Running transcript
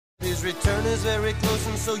His return is very close,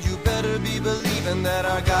 and so you better be believing that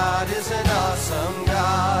our God is an awesome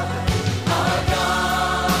God. Our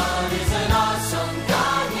God is an awesome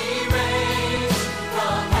God. He reigns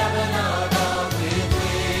from heaven above with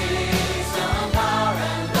wisdom, power,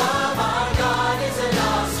 and love. Our God is an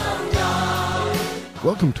awesome God.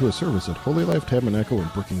 Welcome to a service at Holy Life Tabernacle in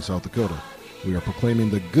Brookings, South Dakota. We are proclaiming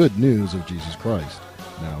the good news of Jesus Christ.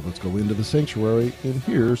 Now let's go into the sanctuary, and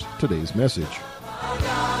here's today's message. Our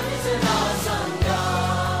God is an awesome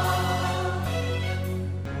God.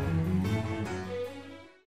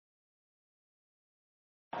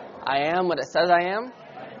 I am what it says I am.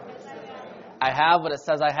 I have what it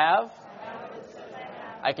says I have.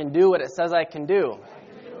 I can do what it says I can do.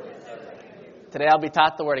 Today I'll be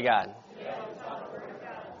taught the Word of God.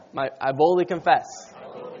 I boldly confess.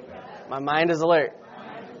 My mind is alert.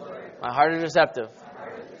 My heart is receptive.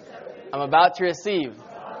 I'm about to receive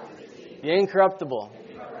the incorruptible,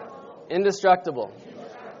 indestructible,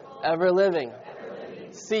 ever-living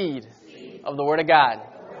seed of the Word of God.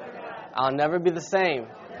 I'll never be the same.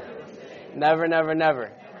 Never, never,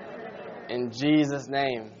 never. In Jesus'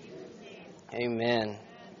 name, amen.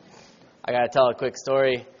 I got to tell a quick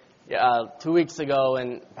story. 2 weeks ago,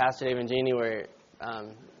 when Pastor Dave and Jeannie were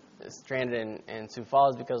stranded in Sioux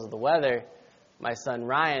Falls because of the weather, my son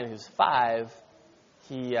Ryan, who's 5,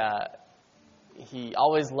 he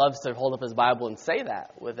always loves to hold up his Bible and say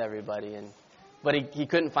that with everybody, but he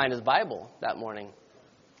couldn't find his Bible that morning.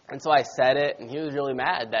 And so I said it, and he was really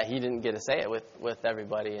mad that he didn't get to say it with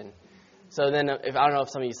everybody. And so then, I don't know if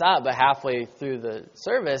some of you saw it, but halfway through the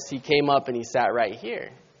service, he came up and he sat right here.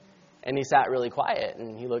 And he sat really quiet,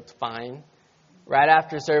 and he looked fine. Right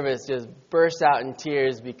after service, just burst out in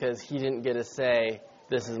tears because he didn't get to say,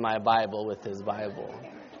 "This is my Bible," with his Bible.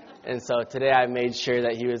 And so today I made sure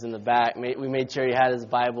that he was in the back. We made sure he had his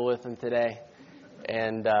Bible with him today.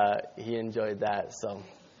 And he enjoyed that. So,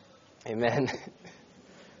 amen.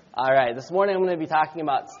 All right, this morning I'm going to be talking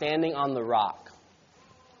about standing on the rock.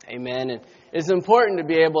 Amen. And it's important to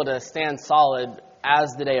be able to stand solid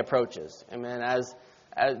as the day approaches. Amen. As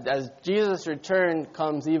Jesus' return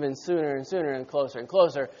comes even sooner and sooner and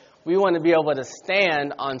closer, we want to be able to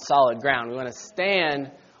stand on solid ground. We want to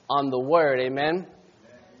stand on the Word. Amen.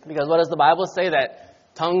 Because what does the Bible say?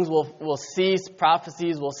 That tongues will cease,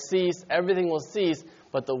 prophecies will cease, everything will cease,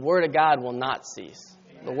 but the Word of God will not cease.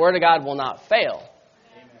 Amen. The Word of God will not fail.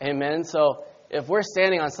 Amen. So if we're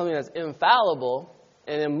standing on something that's infallible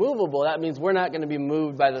and immovable, that means we're not going to be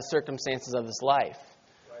moved by the circumstances of this life.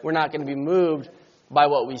 We're not going to be moved by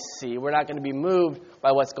what we see. We're not going to be moved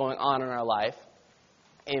by what's going on in our life.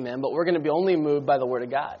 Amen. But we're going to be only moved by the Word of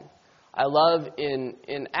God. I love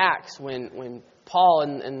in Acts when Paul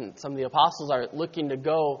and some of the apostles are looking to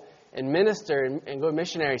go and minister and go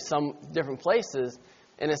missionary some different places.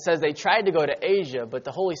 And it says they tried to go to Asia, but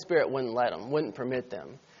the Holy Spirit wouldn't let them, wouldn't permit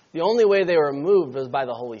them. The only way they were moved was by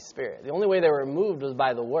the Holy Spirit. The only way they were moved was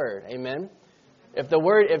by the Word. Amen. If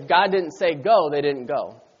God didn't say go, they didn't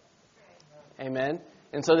go. Amen.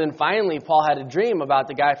 And so then finally Paul had a dream about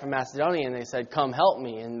the guy from Macedonia, and they said, "Come help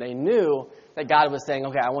me." And they knew that God was saying,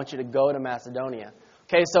 "Okay, I want you to go to Macedonia."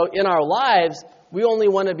 Okay, so in our lives, we only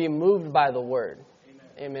want to be moved by the Word.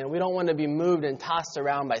 Amen. We don't want to be moved and tossed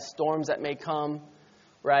around by storms that may come,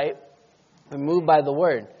 right? We're moved by the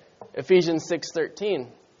Word. Ephesians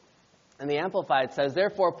 6:13 and the Amplified says,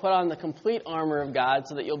 "Therefore put on the complete armor of God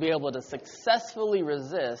so that you'll be able to successfully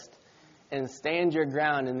resist and stand your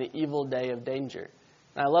ground in the evil day of danger."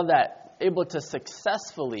 And I love that, able to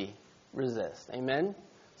successfully resist. Amen.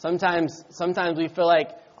 Sometimes we feel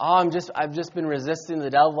like, I've just been resisting the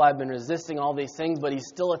devil. I've been resisting all these things, but he's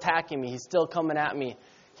still attacking me. He's still coming at me.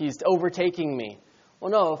 He's overtaking me.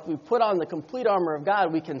 Well, no, if we put on the complete armor of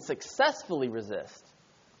God, we can successfully resist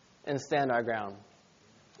and stand our ground.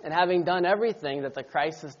 And having done everything that the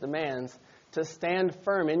crisis demands, to stand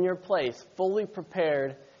firm in your place, fully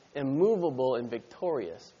prepared, immovable, and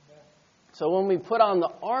victorious. So when we put on the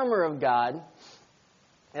armor of God,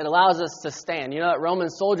 it allows us to stand. You know that Roman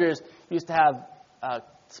soldiers used to have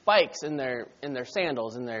spikes in their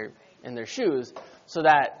sandals, in their shoes, so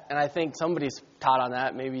that, and I think somebody's taught on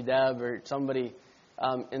that, maybe Deb or somebody,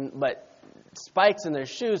 but spikes in their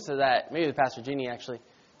shoes so that, maybe Pastor Jeannie actually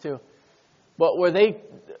too, but where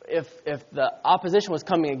if the opposition was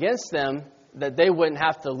coming against them, that they wouldn't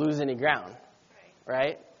have to lose any ground,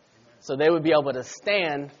 right? So they would be able to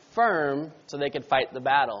stand firm so they could fight the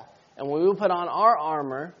battle. And when we put on our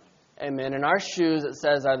armor, amen, and our shoes, it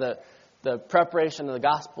says, are the preparation of the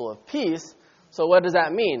gospel of peace. So what does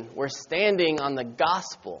that mean? We're standing on the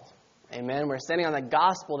gospel. Amen. We're standing on the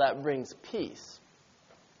gospel that brings peace.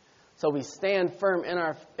 So we stand firm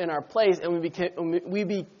in our place, and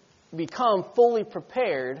we become fully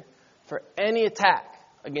prepared for any attack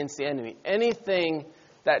against the enemy. Anything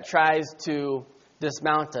that tries to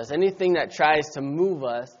dismount us, anything that tries to move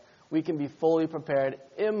us, we can be fully prepared,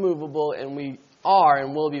 immovable, and we are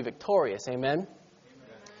and will be victorious. Amen?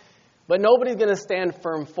 But nobody's going to stand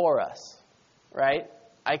firm for us, right?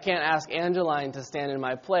 I can't ask Angeline to stand in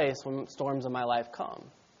my place when storms in my life come.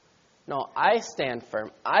 No, I stand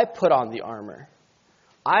firm. I put on the armor.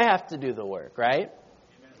 I have to do the work, right?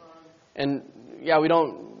 And yeah,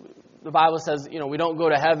 the Bible says, we don't go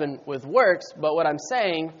to heaven with works, but what I'm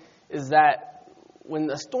saying is that when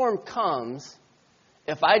the storm comes,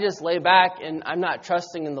 if I just lay back and I'm not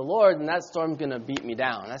trusting in the Lord, then that storm's going to beat me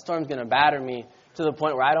down. That storm's going to batter me to the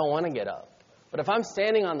point where I don't want to get up. But if I'm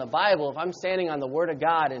standing on the Bible, if I'm standing on the Word of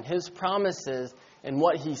God and His promises and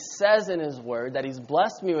what He says in His Word, that He's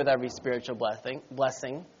blessed me with every spiritual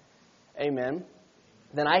blessing, amen,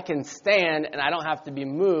 then I can stand and I don't have to be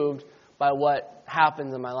moved by what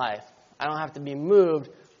happens in my life. I don't have to be moved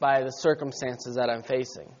by the circumstances that I'm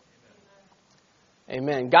facing.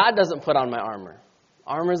 Amen. God doesn't put on my armor.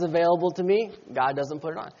 Armor is available to me. God doesn't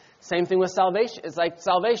put it on. Same thing with salvation. It's like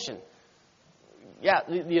salvation. Yeah,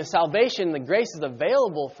 the salvation, the grace is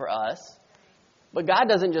available for us, but God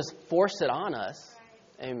doesn't just force it on us.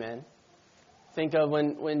 Amen. Think of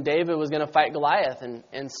when David was going to fight Goliath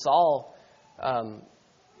and Saul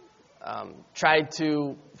tried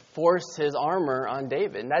to force his armor on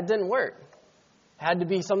David, and that didn't work. It had to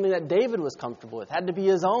be something that David was comfortable with. It had to be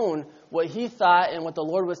his own, what he thought and what the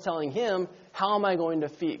Lord was telling him, how am I going to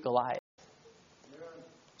defeat Goliath?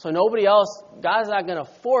 So nobody else, God's not going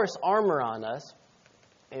to force armor on us.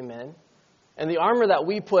 Amen. And the armor that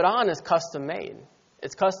we put on is custom made.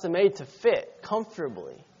 It's custom made to fit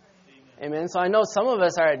comfortably. Amen. So I know some of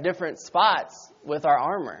us are at different spots with our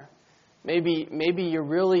armor. Maybe you're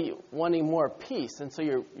really wanting more peace, and so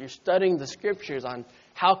you're studying the scriptures on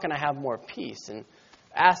how can I have more peace and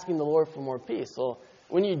asking the Lord for more peace. So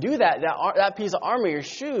when you do that piece of armor, your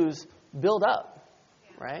shoes build up,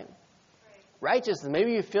 right? Righteousness.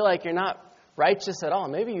 Maybe you feel like you're not righteous at all.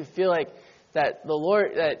 Maybe you feel like that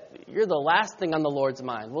you're the last thing on the Lord's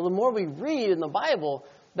mind. Well, the more we read in the Bible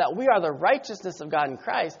that we are the righteousness of God in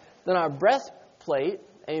Christ, then our breastplate,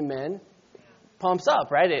 amen, pumps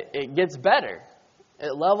up, right? It gets better.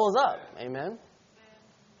 It levels up, amen.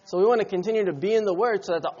 So we want to continue to be in the Word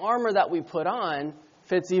so that the armor that we put on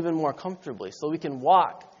fits even more comfortably, so we can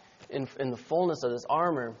walk in the fullness of this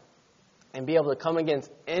armor and be able to come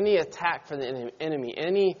against any attack from the enemy,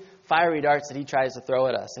 any fiery darts that he tries to throw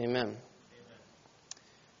at us. Amen.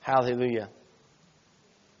 Hallelujah.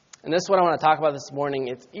 And this is what I want to talk about this morning.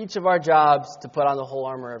 It's each of our jobs to put on the whole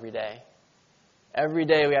armor every day. Every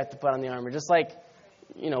day we have to put on the armor. Just like,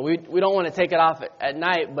 we don't want to take it off at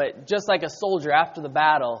night, but just like a soldier after the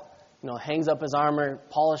battle, hangs up his armor,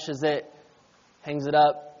 polishes it, hangs it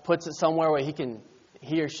up, puts it somewhere where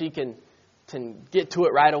he or she can get to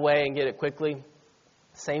it right away and get it quickly.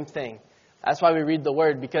 Same thing. That's why we read the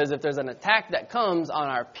Word, because if there's an attack that comes on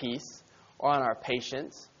our peace or on our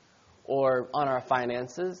patience or on our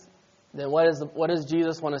finances, then what does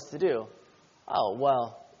Jesus want us to do? Oh,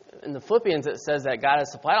 well, in the Philippians it says that God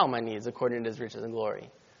has supplied all my needs according to His riches and glory.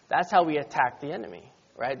 That's how we attack the enemy,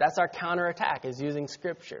 right? That's our counterattack, is using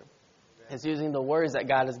Scripture. It's using the words that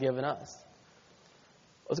God has given us.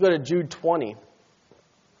 Let's go to Jude 20.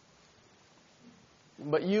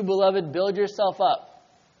 But you, beloved, build yourself up.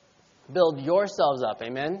 Build yourselves up,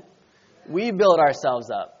 amen? We build ourselves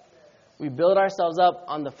up. We build ourselves up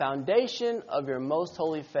on the foundation of your most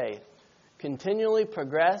holy faith. Continually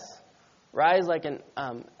progress, rise like an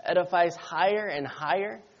edifice higher and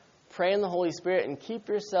higher. Pray in the Holy Spirit and keep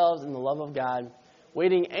yourselves in the love of God,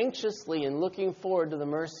 waiting anxiously and looking forward to the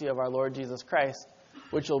mercy of our Lord Jesus Christ,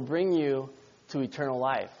 which will bring you to eternal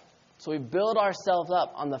life. So we build ourselves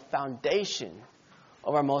up on the foundation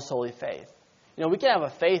of our most holy faith. We can have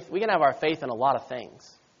our faith in a lot of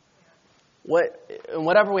things.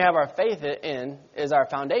 Whatever we have our faith in is our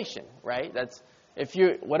foundation, right?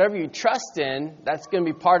 Whatever you trust in, that's going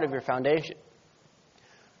to be part of your foundation.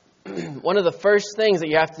 One of the first things that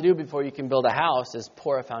you have to do before you can build a house is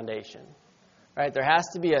pour a foundation, right? There has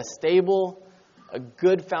to be a stable, a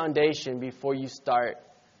good foundation before you start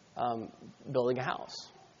building a house.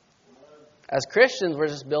 As Christians, we're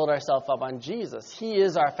just build ourselves up on Jesus. He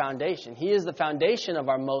is our foundation. He is the foundation of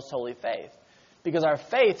our most holy faith, because our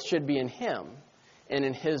faith should be in Him and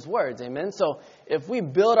in His words. Amen? So if we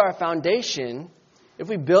build our foundation, if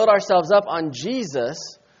we build ourselves up on Jesus,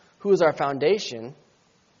 who is our foundation,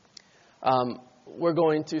 we're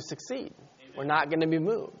going to succeed. We're not going to be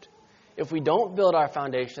moved. if we don't build our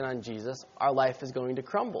foundation on Jesus, our life is going to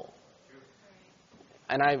crumble.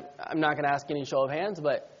 And I'm not going to ask any show of hands,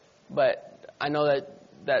 but I know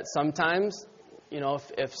that sometimes,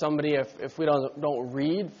 if we don't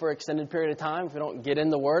read for an extended period of time, if we don't get in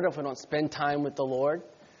the Word, if we don't spend time with the Lord,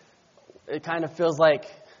 it kind of feels like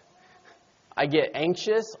I get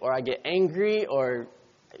anxious or I get angry or,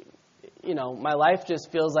 my life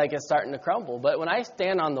just feels like it's starting to crumble. But when I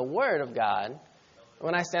stand on the Word of God,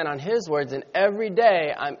 when I stand on His words, and every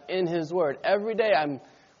day I'm in His Word, every day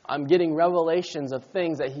I'm getting revelations of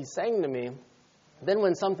things that He's saying to me, then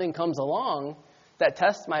when something comes along that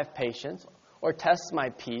tests my patience or tests my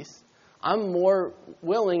peace, I'm more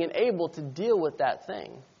willing and able to deal with that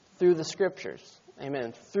thing through the Scriptures.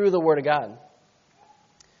 Amen. Through the Word of God.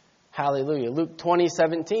 Hallelujah. Luke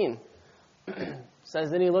 20:17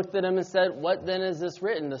 says, Then he looked at him and said, What then is this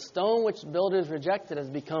written? The stone which builders rejected has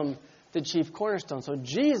become the chief cornerstone. So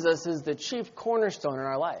Jesus is the chief cornerstone in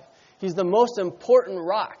our life. He's the most important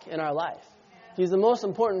rock in our life. He's the most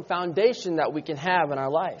important foundation that we can have in our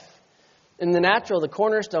life. In the natural, the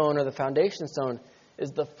cornerstone or the foundation stone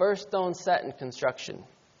is the first stone set in construction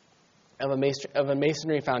of a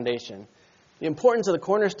masonry foundation. The importance of the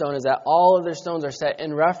cornerstone is that all of their stones are set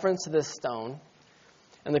in reference to this stone,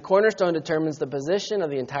 and the cornerstone determines the position of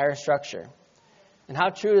the entire structure. And how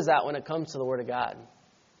true is that when it comes to the Word of God?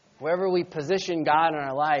 Wherever we position God in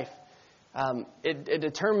our life, it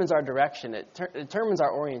determines our direction. It determines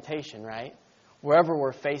our orientation, right? Wherever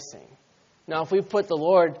we're facing. Now, if we put the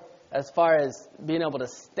Lord as far as being able to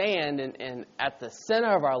stand and at the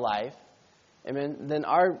center of our life, then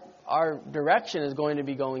our direction is going to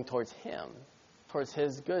be going towards Him, towards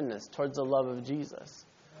His goodness, towards the love of Jesus.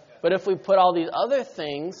 But if we put all these other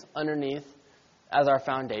things underneath as our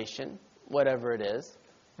foundation, whatever it is,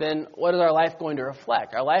 then what is our life going to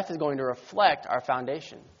reflect? Our life is going to reflect our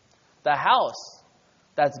foundation. The house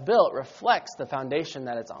that's built reflects the foundation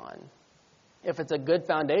that it's on. If it's a good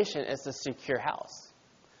foundation, it's a secure house.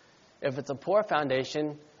 If it's a poor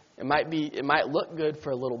foundation, it might look good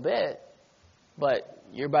for a little bit, but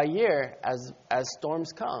year by year, as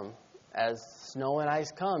storms come, as snow and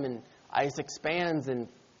ice come, and ice expands and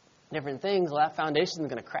different things, well, that foundation is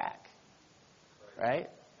going to crack, right?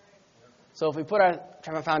 So if we put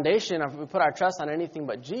our foundation, if we put our trust on anything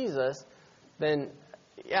but Jesus, then,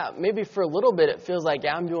 maybe for a little bit it feels like,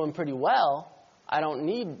 I'm doing pretty well. I don't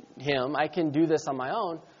need Him. I can do this on my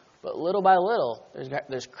own. But little by little,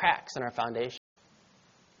 there's cracks in our foundation.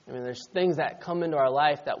 There's things that come into our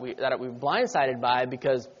life that we're blindsided by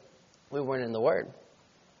because we weren't in the Word.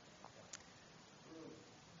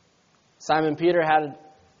 Simon Peter had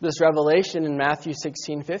this revelation in Matthew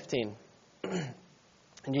 16:15.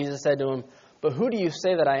 And Jesus said to him, But who do you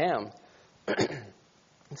say that I am?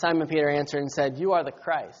 And Simon Peter answered and said, You are the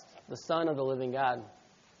Christ, the Son of the living God.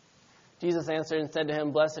 Jesus answered and said to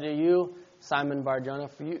him, Blessed are you, Simon Bar-Jonah,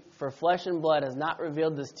 for flesh and blood has not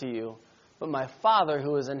revealed this to you, but my Father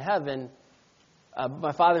who is in heaven.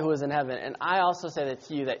 And I also say that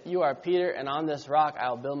to you, that you are Peter, and on this rock I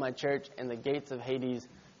will build my church, and the gates of Hades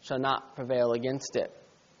shall not prevail against it.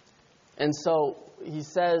 And so he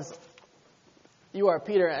says, you are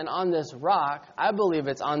Peter, and on this rock, I believe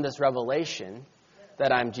it's on this revelation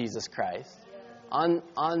that I'm Jesus Christ.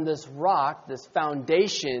 On this rock, this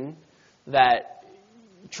foundation that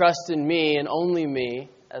trusts in me and only me,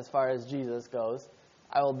 as far as Jesus goes,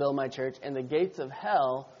 I will build my church, and the gates of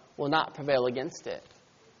hell will not prevail against it.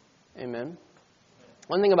 Amen.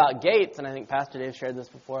 One thing about gates, and I think Pastor Dave shared this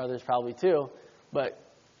before, others probably too, but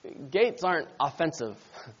gates aren't offensive.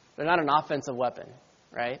 They're not an offensive weapon,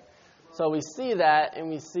 right? So we see that, and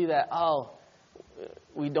we see that,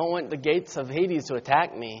 we don't want the gates of Hades to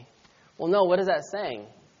attack me. Well, no, what is that saying?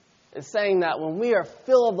 It's saying that when we are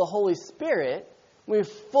full of the Holy Spirit, we're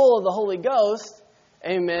full of the Holy Ghost,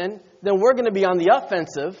 amen, then we're going to be on the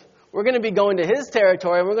offensive. We're going to be going to His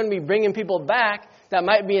territory. We're going to be bringing people back that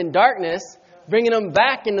might be in darkness, bringing them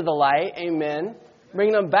back into the light, amen,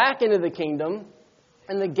 bringing them back into the kingdom.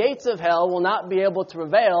 And the gates of hell will not be able to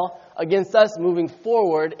prevail against us moving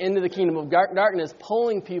forward into the kingdom of darkness,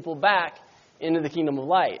 pulling people back into the kingdom of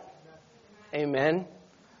light. Amen.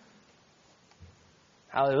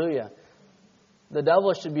 Hallelujah. The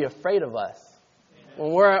devil should be afraid of us.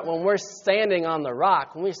 When we're standing on the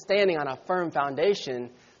rock, when we're standing on a firm foundation,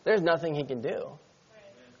 there's nothing he can do.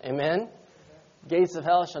 Amen. Gates of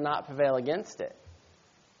hell shall not prevail against it.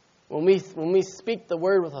 When we speak the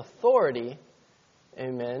word with authority,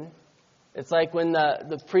 amen, it's like when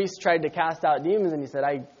the priest tried to cast out demons and he said,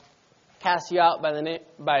 I cast you out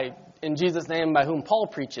in Jesus' name by whom Paul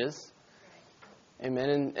preaches.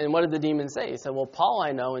 Amen. And what did the demon say? He said, well, Paul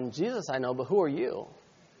I know and Jesus I know, but who are you?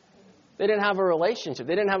 They didn't have a relationship.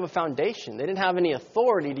 They didn't have a foundation. They didn't have any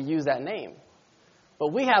authority to use that name.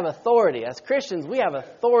 But we have authority. As Christians, we have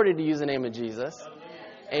authority to use the name of Jesus.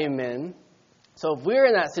 Amen. So if we're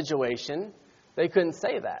in that situation, they couldn't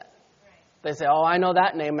say that. They say, oh, I know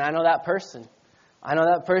that name and I know that person. I know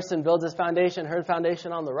that person builds his foundation, her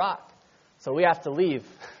foundation on the rock. So we have to leave.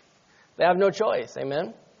 They have no choice.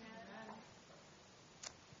 Amen.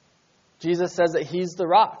 Jesus says that he's the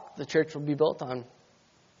rock the church will be built on.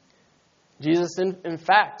 Jesus, in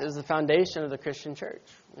fact, is the foundation of the Christian church.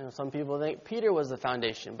 You know, some people think Peter was the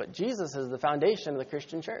foundation, but Jesus is the foundation of the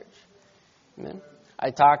Christian church. Amen. I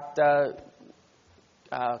talked a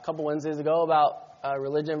couple Wednesdays ago about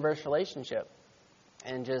religion versus relationship,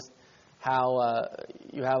 and just how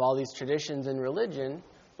you have all these traditions in religion,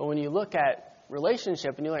 but when you look at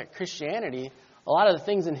relationship and you look at Christianity, a lot of the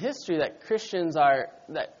things in history that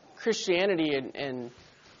Christianity and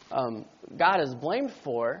God is blamed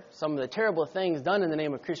for, some of the terrible things done in the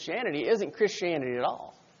name of Christianity, isn't Christianity at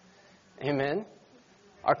all. Amen.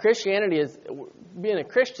 Our Christianity is, being a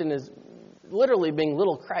Christian is literally being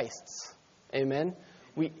little Christs. Amen.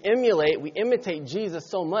 We imitate Jesus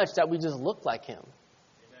so much that we just look like him.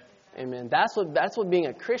 Amen. That's what being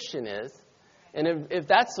a Christian is. And if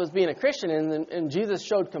that's what being a Christian is, and Jesus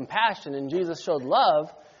showed compassion and Jesus showed love,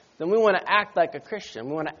 then we want to act like a Christian.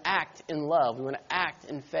 We want to act in love. We want to act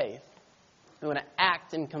in faith. We want to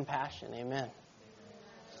act in compassion. Amen.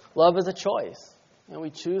 Love is a choice. You know,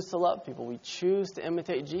 we choose to love people. We choose to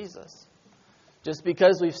imitate Jesus. Just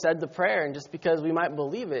because we've said the prayer and just because we might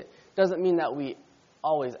believe it doesn't mean that we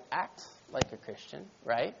always act like a Christian,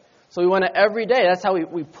 right? So we want to every day, that's how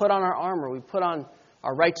we put on our armor. We put on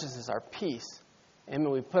our righteousness, our peace.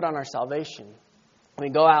 Amen. We put on our salvation. We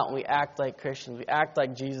go out and we act like Christians. We act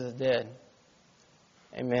like Jesus did.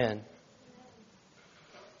 Amen.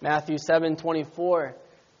 Matthew 7:24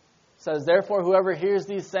 says, therefore, whoever hears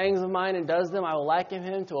these sayings of mine and does them, I will liken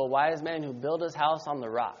him to a wise man who built his house on the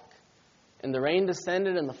rock. And the rain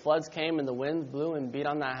descended, and the floods came, and the winds blew and beat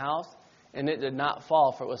on that house, and it did not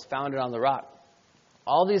fall, for it was founded on the rock.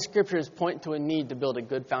 All these scriptures point to a need to build a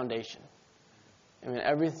good foundation. I mean,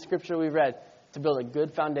 every scripture we've read, to build a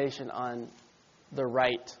good foundation on the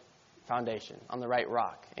right foundation, on the right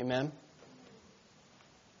rock. Amen?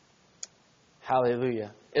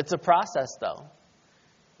 Hallelujah. It's a process, though.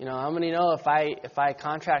 You know, how many know if I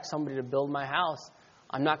contract somebody to build my house,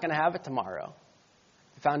 I'm not going to have it tomorrow.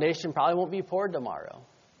 The foundation probably won't be poured tomorrow.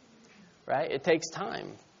 Right? It takes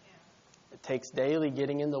time. It takes daily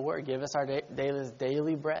getting in the Word. Give us our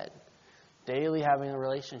daily bread. Daily having a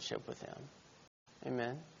relationship with him.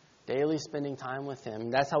 Amen? Daily spending time with him.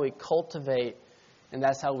 That's how we cultivate, and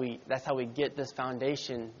that's how we get this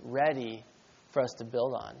foundation ready for us to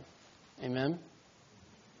build on. Amen?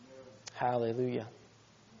 Hallelujah.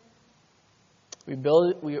 We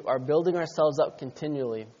are building ourselves up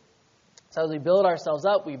continually. So as we build ourselves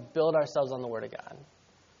up, we build ourselves on the Word of God.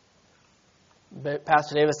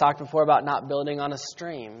 Pastor Davis talked before about not building on a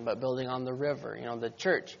stream, but building on the river. You know, the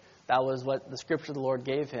church, that was what the scripture the Lord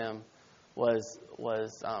gave him was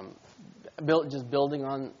building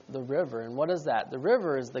on the river. And what is that? The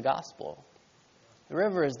river is the gospel. The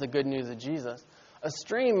river is the good news of Jesus. A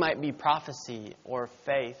stream might be prophecy or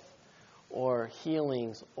faith or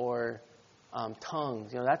healings or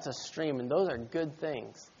tongues. You know, that's a stream, and those are good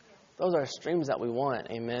things. Those are streams that we want,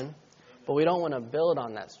 amen? But we don't want to build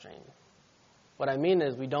on that stream. What I mean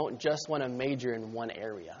is we don't just want to major in one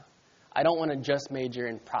area. I don't want to just major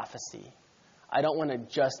in prophecy. I don't want to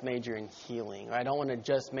just major in healing. Or I don't want to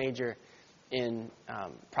just major in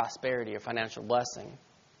prosperity or financial blessing.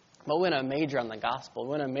 But we want to major on the gospel.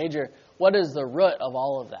 We want to major, what is the root of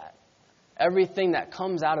all of that? Everything that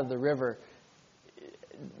comes out of the river,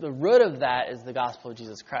 the root of that is the gospel of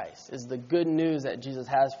Jesus Christ, is the good news that Jesus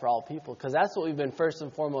has for all people. Because that's what we've been first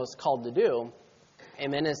and foremost called to do.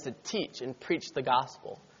 Amen, is to teach and preach the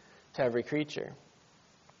gospel to every creature.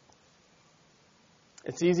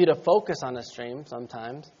 It's easy to focus on a stream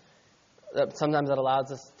sometimes. Sometimes it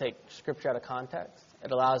allows us to take scripture out of context.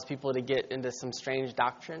 It allows people to get into some strange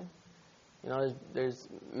doctrine. You know, there's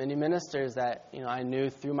many ministers that, you know, I knew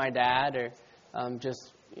through my dad or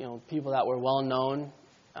just, you know, people that were well known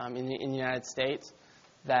in the United States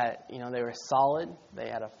that, you know, they were solid, they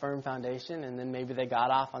had a firm foundation, and then maybe they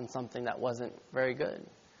got off on something that wasn't very good.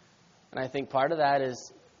 And I think part of that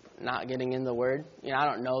is not getting in the Word. You know, I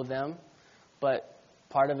don't know them, but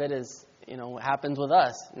part of it is, you know, what happens with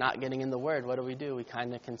us, not getting in the Word. What do? We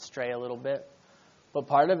kind of can stray a little bit. But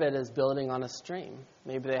part of it is building on a stream.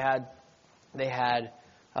 Maybe they had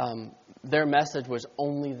their message was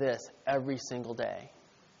only this every single day.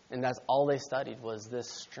 And that's all they studied was this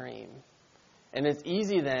stream. And it's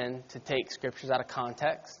easy then to take scriptures out of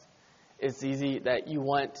context. It's easy that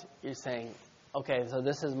you're saying, okay, so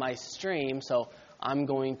this is my stream, so I'm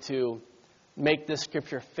going to make this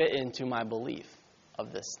scripture fit into my belief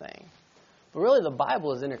of this thing. But really the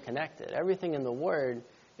Bible is interconnected. Everything in the Word,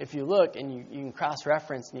 if you look and you can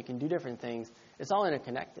cross-reference and you can do different things, it's all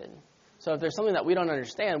interconnected. So if there's something that we don't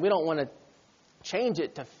understand, we don't want to change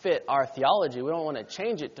it to fit our theology. We don't want to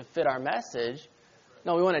change it to fit our message.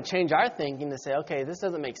 No, we want to change our thinking to say, okay, this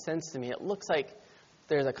doesn't make sense to me. It looks like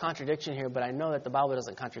there's a contradiction here, but I know that the Bible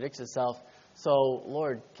doesn't contradict itself. So,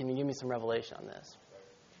 Lord, can you give me some revelation on this?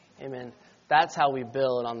 Amen. That's how we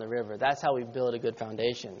build on the river. That's how we build a good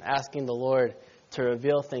foundation, asking the Lord to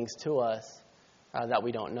reveal things to us that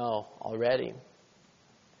we don't know already.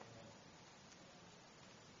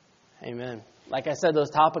 Amen. Like I said, those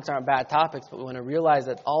topics aren't bad topics, but we want to realize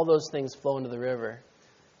that all those things flow into the river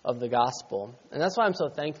of the gospel. And that's why I'm so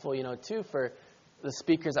thankful, too, for the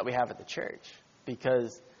speakers that we have at the church.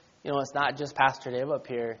 Because, it's not just Pastor Dave up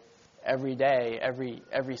here every day,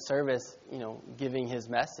 every service, giving his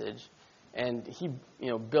message. And he,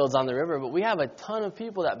 builds on the river. But we have a ton of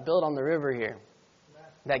people that build on the river here,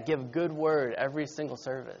 that give good word every single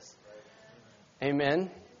service. Amen?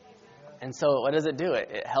 And so what does it do?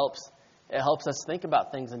 It helps us think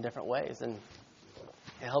about things in different ways. And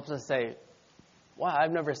it helps us say, wow,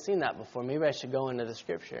 I've never seen that before. Maybe I should go into the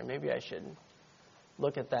Scripture. Maybe I should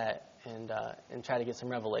look at that and try to get some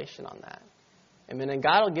revelation on that. Amen. And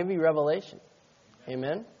God will give you revelation.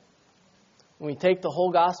 Amen. When we take the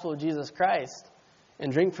whole gospel of Jesus Christ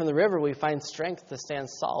and drink from the river, we find strength to stand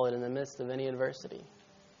solid in the midst of any adversity.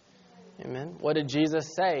 Amen. What did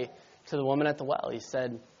Jesus say to the woman at the well? He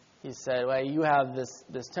said, well, you have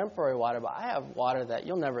this temporary water, but I have water that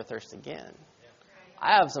you'll never thirst again.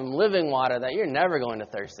 I have some living water that you're never going to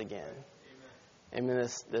thirst again. Amen.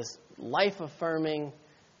 This life-affirming,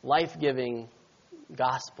 life-giving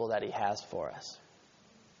gospel that he has for us.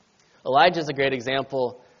 Elijah is a great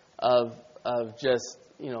example of just,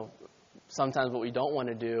 sometimes what we don't want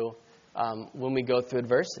to do when we go through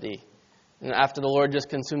adversity. And after the Lord just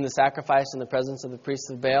consumed the sacrifice in the presence of the priests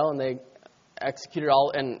of Baal, and they executed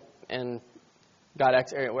all, and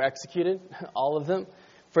were executed, all of them.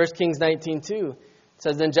 1 Kings 19:2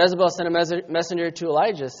 says, Then Jezebel sent a messenger to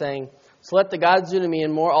Elijah, saying, So let the gods do to me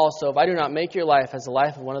and more also, if I do not make your life as the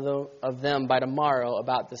life of one of them by tomorrow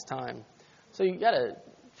about this time. So you got to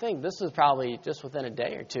think, this was probably just within a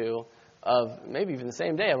day or two of, maybe even the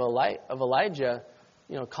same day, of Elijah,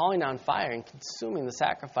 calling down fire and consuming the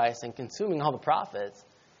sacrifice and consuming all the prophets.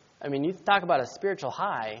 I mean, you talk about a spiritual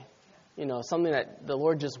high, something that the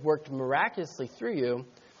Lord just worked miraculously through you.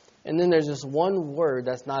 And then there's this one word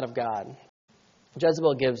that's not of God.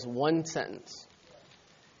 Jezebel gives one sentence.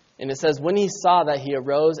 And it says, when he saw that, he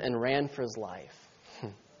arose and ran for his life.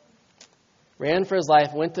 Ran for his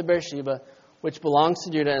life, went to Beersheba, which belongs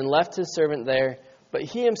to Judah, and left his servant there. But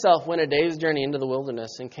he himself went a day's journey into the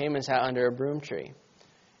wilderness and came and sat under a broom tree.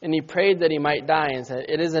 And he prayed that he might die and said,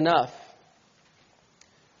 It is enough.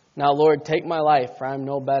 Now, Lord, take my life, for I am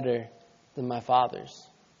no better than my father's.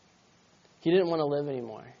 He didn't want to live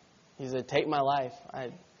anymore. He said, take my life.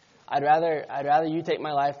 I'd rather you take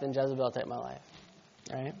my life than Jezebel take my life.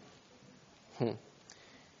 Right?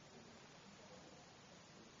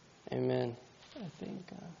 Amen. I think.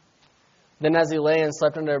 Then as he lay and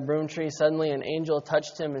slept under a broom tree, suddenly an angel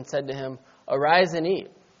touched him and said to him, Arise and eat.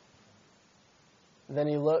 Then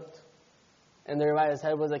he looked, and there by his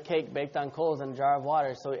head was a cake baked on coals and a jar of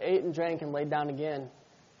water. So he ate and drank and laid down again.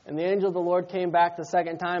 And the angel of the Lord came back the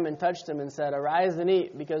second time and touched him and said, Arise and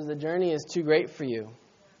eat, because the journey is too great for you.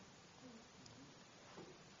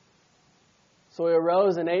 So he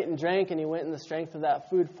arose and ate and drank, and he went in the strength of that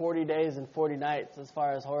food 40 days and 40 nights as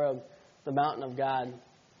far as Horeb, the mountain of God.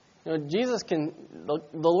 The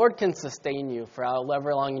Lord can sustain you for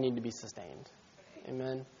however long you need to be sustained.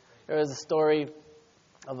 Amen. There was a story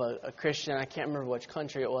of a Christian, I can't remember which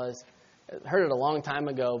country it was. I heard it a long time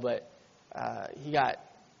ago, but he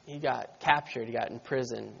got captured. He got in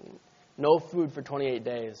prison. No food for 28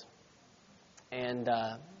 days. And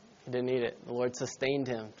he didn't eat it. The Lord sustained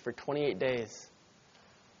him for 28 days.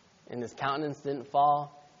 And his countenance didn't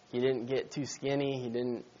fall. He didn't get too skinny. He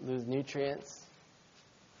didn't lose nutrients.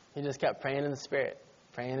 He just kept praying in the Spirit,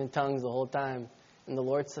 praying in tongues the whole time. And the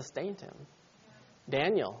Lord sustained him.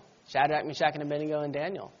 Daniel, Shadrach, Meshach, and Abednego, and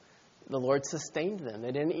Daniel. The Lord sustained them.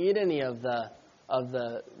 They didn't eat any of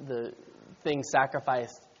the things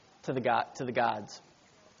sacrificed to the gods.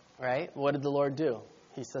 Right? What did the Lord do?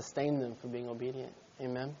 He sustained them for being obedient.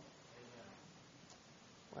 Amen.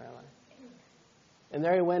 Where am I? And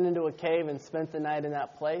there he went into a cave and spent the night in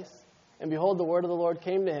that place. And behold, the word of the Lord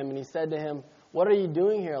came to him, and he said to him, "What are you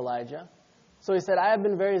doing here, Elijah?" So he said, "I have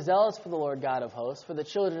been very zealous for the Lord God of hosts, for the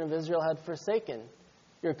children of Israel had forsaken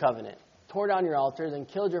your covenant, tore down your altars, and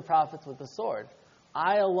killed your prophets with the sword.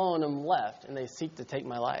 I alone am left, and they seek to take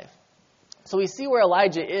my life." So we see where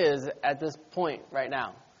Elijah is at this point right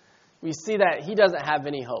now. We see that he doesn't have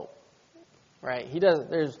any hope, right?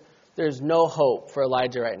 There's no hope for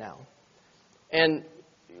Elijah right now. And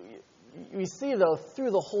we see, though,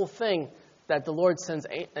 through the whole thing, that the Lord sends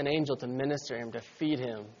an angel to minister him, to feed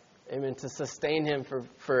him, amen, to sustain him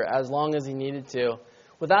for as long as he needed to.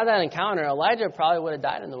 Without that encounter, Elijah probably would have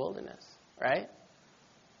died in the wilderness, right?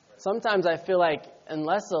 Sometimes I feel like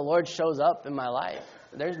unless the Lord shows up in my life,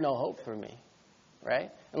 there's no hope for me,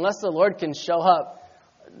 right? Unless the Lord can show up,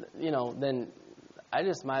 then I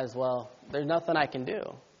just might as well, there's nothing I can do.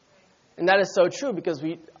 And that is so true because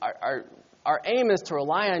our aim is to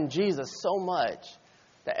rely on Jesus so much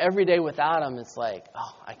that every day without him, it's like,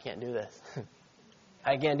 oh, I can't do this.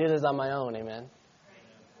 I can't do this on my own, amen.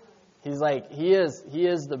 He's like, he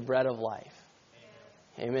is the bread of life.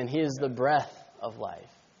 Amen. He is the breath of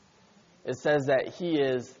life. It says that he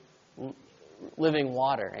is living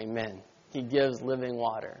water, amen. He gives living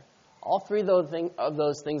water. All three of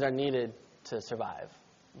those things are needed to survive.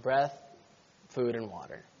 Breath, food, and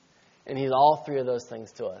water. And he's all three of those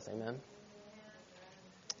things to us, amen.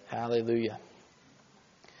 Hallelujah.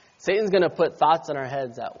 Satan's going to put thoughts in our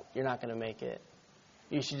heads that you're not going to make it.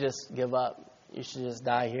 You should just give up. You should just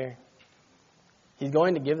die here. He's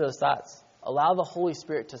going to give those thoughts. Allow the Holy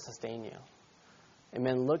Spirit to sustain you.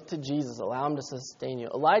 Amen. Look to Jesus. Allow him to sustain you.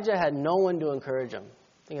 Elijah had no one to encourage him.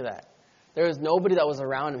 Think of that. There was nobody that was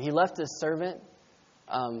around him. He left his servant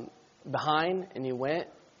behind and he went.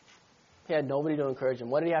 He had nobody to encourage him.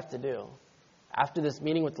 What did he have to do? After this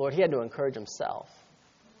meeting with the Lord, he had to encourage himself.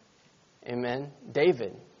 Amen.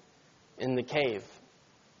 David in the cave.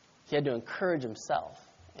 He had to encourage himself.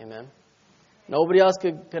 Amen. Nobody else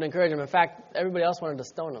could encourage him. In fact, everybody else wanted to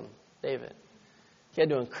stone him. David. He had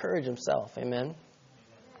to encourage himself. Amen.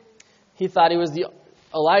 He thought he was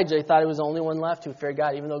Elijah, he thought he was the only one left who feared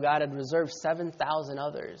God, even though God had reserved 7,000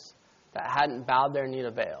 others that hadn't bowed their knee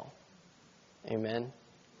to Baal. Amen.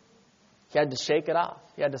 He had to shake it off.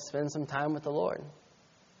 He had to spend some time with the Lord.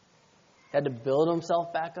 He had to build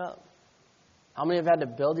himself back up. How many have had to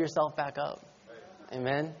build yourself back up?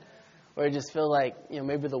 Amen. Or you just feel like,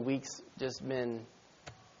 maybe the week's just been,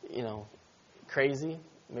 crazy.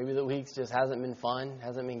 Maybe the week's just hasn't been fun,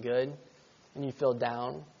 hasn't been good, and you feel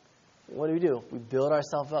down. What do? We build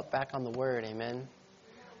ourselves up back on the Word. Amen.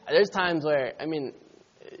 There's times where,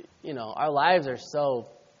 our lives are so,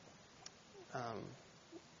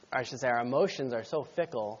 our emotions are so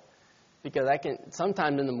fickle because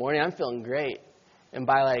sometimes in the morning I'm feeling great. And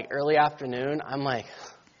by early afternoon,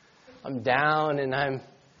 I'm down and I'm,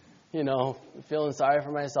 feeling sorry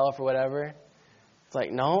for myself or whatever. It's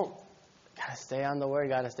like, no, got to stay on the Word,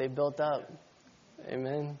 got to stay built up.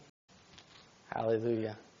 Amen.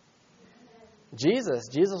 Hallelujah. Jesus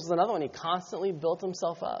was another one. He constantly built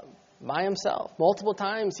himself up by himself. Multiple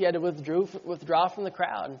times he had to withdraw from the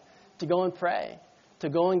crowd to go and pray, to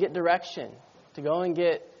go and get direction, to go and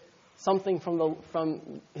get something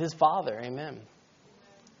from his Father. Amen.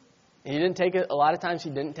 And he didn't take it. A lot of times he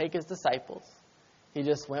didn't take his disciples. He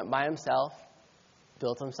just went by himself,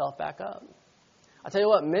 built himself back up. I'll tell you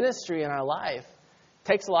what, ministry in our life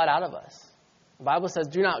takes a lot out of us. The Bible says,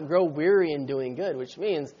 "Do not grow weary in doing good," which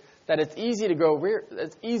means that it's easy to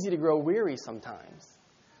grow weary sometimes.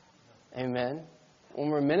 Amen. When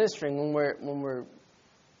we're ministering, when we're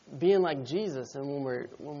being like Jesus, and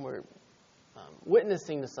when we're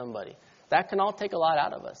witnessing to somebody, that can all take a lot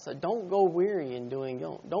out of us. So don't go weary in doing.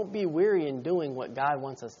 Don't be weary in doing what God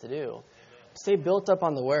wants us to do. Amen. Stay built up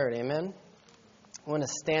on the Word. Amen. We want to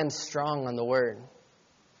stand strong on the Word.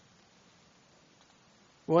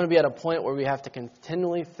 We want to be at a point where we have to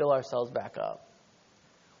continually fill ourselves back up.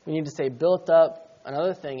 We need to stay built up.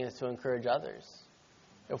 Another thing is to encourage others.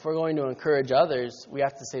 If we're going to encourage others, we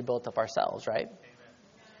have to stay built up ourselves, right? Amen.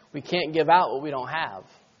 We can't give out what we don't have.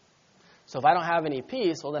 So if I don't have any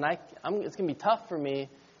peace, well, then it's going to be tough for me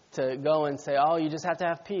to go and say, "Oh, you just have to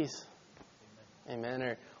have peace."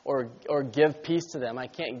 Amen. Or give peace to them. I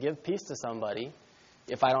can't give peace to somebody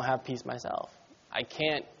if I don't have peace myself. I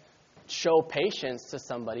can't show patience to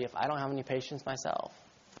somebody if I don't have any patience myself.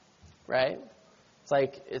 Right?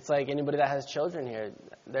 It's like anybody that has children here.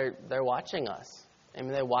 They're watching us. I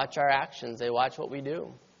mean, they watch our actions. They watch what we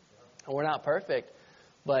do. And we're not perfect,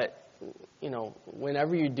 but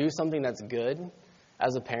whenever you do something that's good,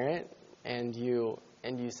 as a parent, and you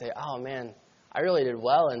say, oh man, I really did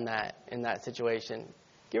well in that situation,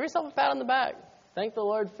 give yourself a pat on the back. Thank the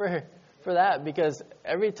Lord for that, because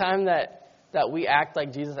every time that we act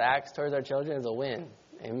like Jesus acts towards our children is a win.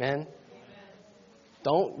 Amen.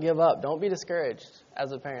 Don't give up. Don't be discouraged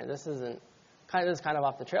as a parent. This is kind of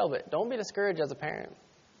off the trail, but don't be discouraged as a parent.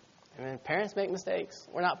 Amen. Parents make mistakes.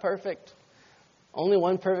 We're not perfect. Only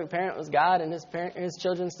one perfect parent was God, and his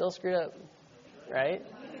children still screwed up. Right?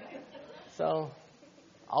 So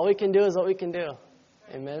all we can do is what we can do.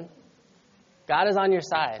 Amen. God is on your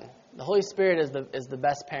side. The Holy Spirit is the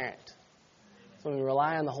best parent. So when we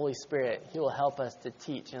rely on the Holy Spirit, He will help us to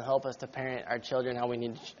teach and help us to parent our children how we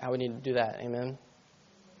need to do that. Amen.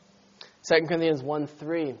 2 Corinthians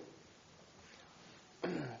 1:3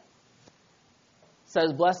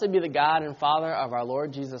 says, "Blessed be the God and Father of our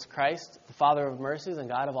Lord Jesus Christ, the Father of mercies and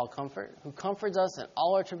God of all comfort, who comforts us in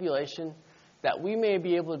all our tribulation, that we may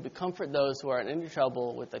be able to comfort those who are in any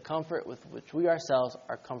trouble with the comfort with which we ourselves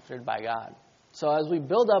are comforted by God." So as we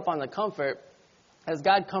build up on the comfort, as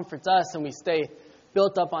God comforts us and we stay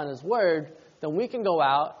built up on His Word, then we can go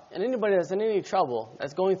out, and anybody that's in any trouble,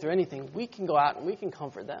 that's going through anything, we can go out and we can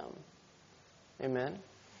comfort them. Amen.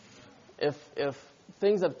 If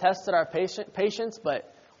things have tested our patience,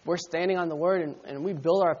 but we're standing on the Word and we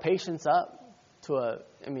build our patience up to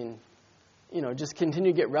just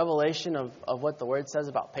continue to get revelation of what the Word says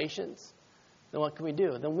about patience, then what can we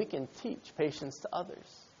do? Then we can teach patience to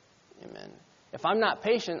others. Amen. If I'm not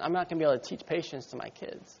patient, I'm not going to be able to teach patience to my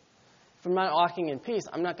kids. If I'm not walking in peace,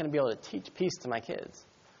 I'm not going to be able to teach peace to my kids.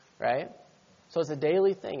 Right? So it's a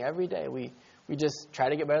daily thing. Every day we just try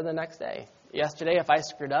to get better the next day. Yesterday, if I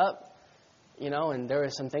screwed up, and there were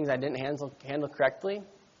some things I didn't handle correctly,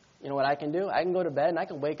 you know what I can do? I can go to bed and I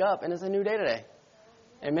can wake up and it's a new day today.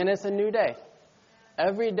 Amen. It's a new day.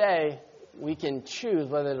 Every day we can choose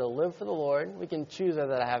whether to live for the Lord. We can choose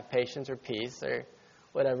whether to have patience or peace or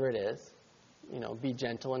whatever it is. Be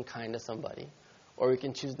gentle and kind to somebody. Or we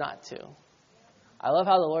can choose not to. I love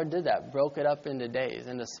how the Lord did that. Broke it up into days,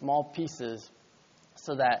 into small pieces,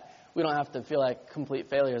 so that we don't have to feel like complete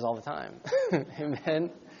failures all the time.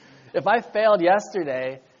 Amen. If I failed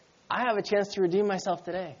yesterday, I have a chance to redeem myself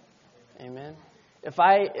today. Amen. If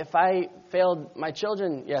I failed my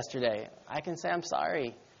children yesterday, I can say I'm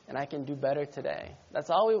sorry and I can do better today. That's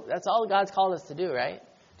all God's called us to do, right?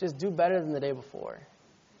 Just do better than the day before.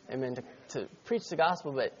 Amen. To preach the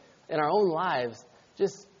gospel, but in our own lives,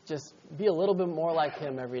 just be a little bit more like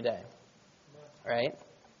Him every day. Right?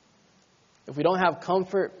 If we don't have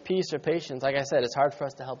comfort, peace, or patience, like I said, it's hard for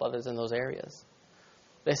us to help others in those areas.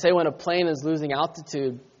 They say when a plane is losing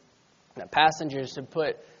altitude, that passengers should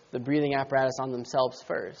put the breathing apparatus on themselves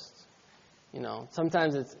first.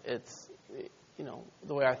 Sometimes it's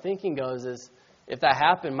the way our thinking goes is, if that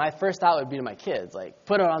happened, my first thought would be to my kids, like,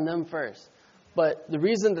 put it on them first. But the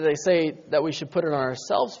reason that they say that we should put it on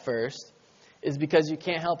ourselves first is because you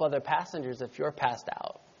can't help other passengers if you're passed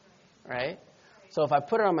out, right? So if I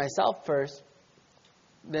put it on myself first,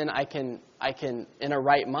 then I can, in a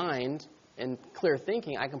right mind and clear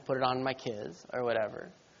thinking, I can put it on my kids or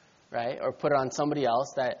whatever, right? Or put it on somebody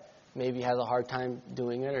else that maybe has a hard time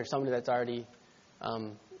doing it, or somebody that's already,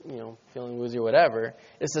 feeling woozy or whatever.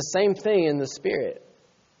 It's the same thing in the Spirit,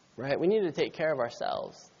 right? We need to take care of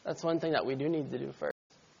ourselves. That's one thing that we do need to do first.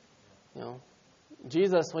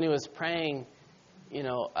 Jesus, when He was praying,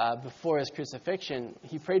 before His crucifixion,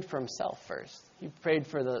 He prayed for Himself first. He prayed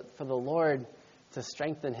for the Lord to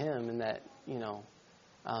strengthen Him, and that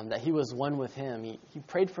that He was one with Him. He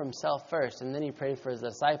prayed for Himself first, and then He prayed for His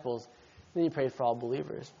disciples. Then He prayed for all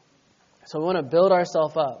believers. So we want to build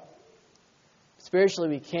ourselves up. Spiritually,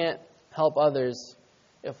 we can't help others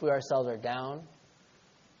if we ourselves are down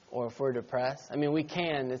or if we're depressed. I mean, we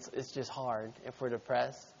can. It's just hard if we're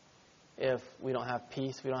depressed, if we don't have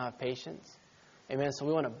peace, we don't have patience. Amen. So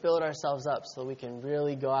we want to build ourselves up so we can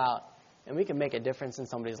really go out and we can make a difference in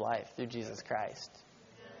somebody's life through Jesus Christ.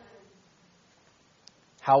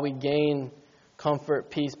 How we gain comfort,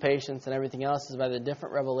 peace, patience, and everything else is by the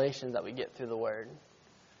different revelations that we get through the Word.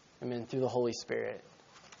 Amen. Through the Holy Spirit.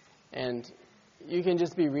 And you can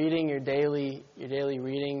just be reading your daily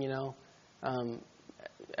reading,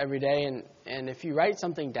 every day. And if you write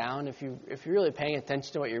something down, if you're really paying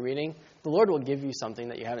attention to what you're reading, the Lord will give you something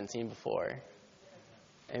that you haven't seen before.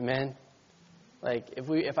 Amen. Like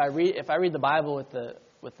if I read the Bible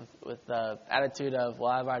with the attitude of,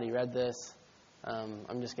 well, I've already read this,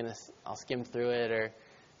 I'll skim through it, or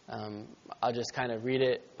I'll just kind of read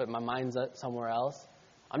it, but my mind's somewhere else,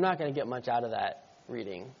 I'm not going to get much out of that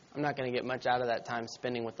reading. I'm not going to get much out of that time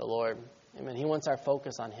spending with the Lord. Amen. He wants our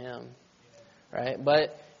focus on Him. right?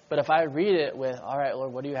 But if I read it with, all right,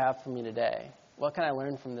 Lord, what do you have for me today? What can I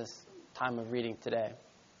learn from this time of reading today?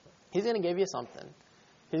 He's going to give you something.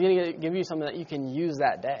 He's going to give you something that you can use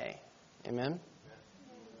that day. Amen?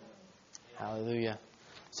 Hallelujah.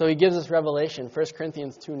 So he gives us revelation, 1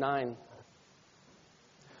 Corinthians 2:9.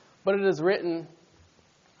 But it is written,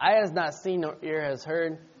 eye has not seen, nor ear has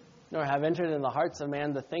heard, nor have entered in the hearts of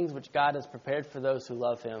man the things which God has prepared for those who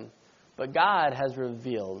love him. But God has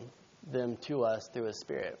revealed them to us through his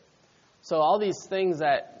Spirit. So all these things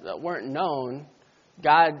that weren't known,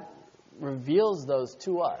 God reveals those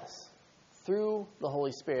to us through the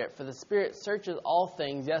Holy Spirit. For the Spirit searches all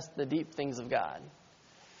things, yes, the deep things of God.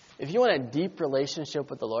 If you want a deep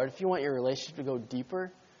relationship with the Lord, if you want your relationship to go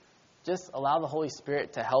deeper, just allow the Holy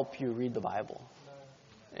Spirit to help you read the Bible.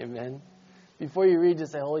 Amen. Before you read,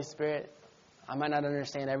 just say, Holy Spirit, I might not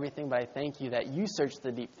understand everything, but I thank you that you search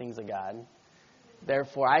the deep things of God.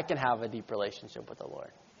 Therefore, I can have a deep relationship with the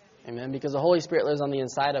Lord. Amen. Because the Holy Spirit lives on the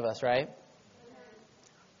inside of us, right?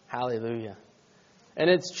 Hallelujah. And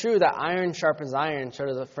it's true that iron sharpens iron, so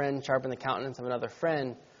does a friend sharpen the countenance of another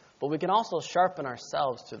friend. But we can also sharpen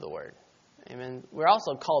ourselves through the Word. Amen. We're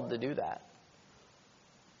also called to do that.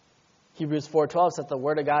 Hebrews 4:12 says the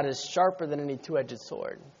Word of God is sharper than any two-edged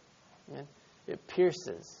sword. Amen. It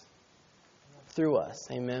pierces through us.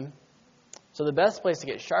 Amen. So the best place to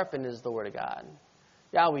get sharpened is the Word of God.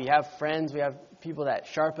 Yeah, we have friends, we have people that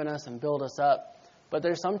sharpen us and build us up. But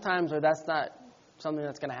there's some times where that's not something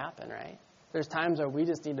that's going to happen, right? There's times where we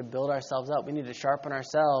just need to build ourselves up. We need to sharpen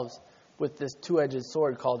ourselves with this two-edged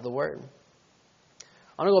sword called the Word.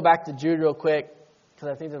 I want to go back to Jude real quick because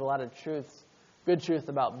I think there's a lot of truths, good truth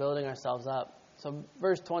about building ourselves up. So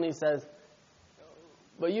verse 20 says,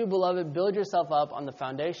 but you, beloved, build yourself up on the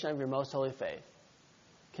foundation of your most holy faith.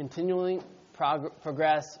 Continually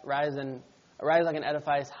progress, rise like an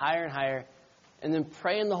edifice, higher and higher, and then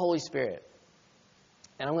pray in the Holy Spirit.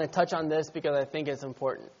 And I'm going to touch on this because I think it's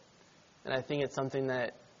important. And I think it's something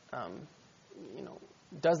that,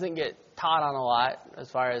 doesn't get taught on a lot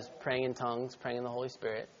as far as praying in tongues, praying in the Holy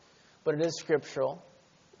Spirit. But it is scriptural.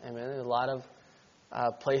 Amen. There's a lot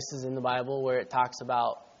of places in the Bible where it talks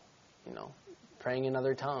about, praying in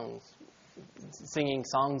other tongues, singing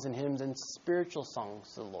songs and hymns and spiritual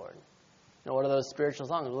songs to the Lord. What are those spiritual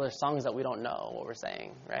songs? Well, they're songs that we don't know what we're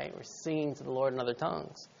saying, right? We're singing to the Lord in other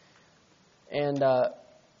tongues. And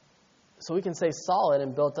so we can stay solid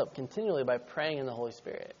and built up continually by praying in the Holy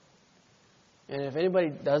Spirit. And if anybody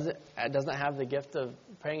doesn't have the gift of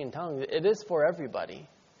praying in tongues, it is for everybody.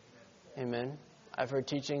 Amen. I've heard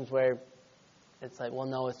teachings where it's like, well,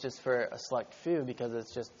 no, it's just for a select few because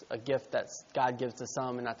it's just a gift that God gives to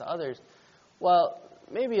some and not to others. Well,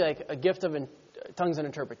 maybe like a gift of tongues and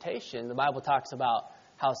interpretation. The Bible talks about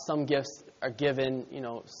how some gifts are given,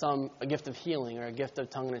 a gift of healing or a gift of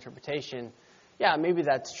tongue and interpretation. Yeah, maybe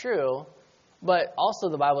that's true. But also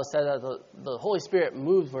the Bible says that the Holy Spirit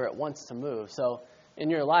moves where it wants to move. So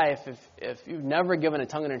in your life, if you've never given a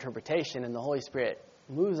tongue and interpretation and the Holy Spirit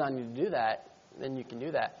moves on you to do that, then you can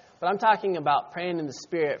do that. But I'm talking about praying in the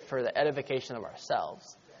Spirit for the edification of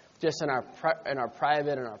ourselves. Just in our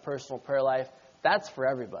private and our personal prayer life. That's for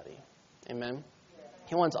everybody. Amen.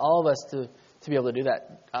 He wants all of us to be able to do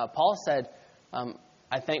that. Paul said,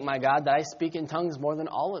 I thank my God that I speak in tongues more than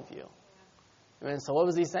all of you. Amen. So what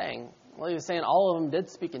was he saying? Well, he was saying all of them did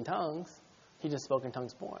speak in tongues. He just spoke in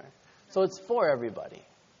tongues more. So it's for everybody.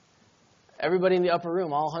 Everybody in the upper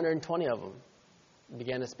room, all 120 of them,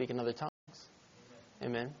 began to speak in other tongues.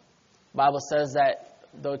 Amen. The Bible says that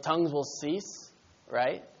though tongues will cease,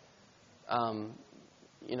 right? And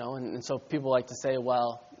so people like to say,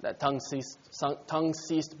 well, that tongues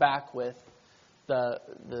ceased back with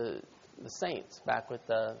the saints, back with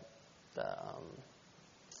the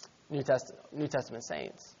New Testament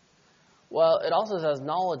saints. Well, it also says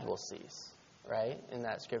knowledge will cease, right, in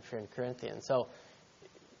that scripture in Corinthians. So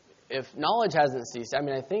if knowledge hasn't ceased,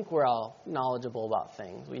 I think we're all knowledgeable about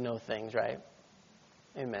things. We know things, right?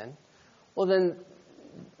 Amen. Well, then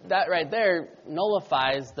that right there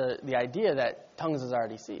nullifies the idea that tongues has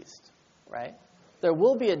already ceased, right? There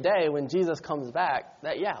will be a day when Jesus comes back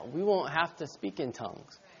that, we won't have to speak in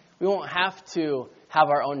tongues. We won't have to have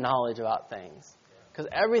our own knowledge about things because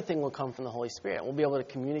everything will come from the Holy Spirit. We'll be able to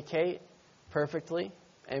communicate perfectly,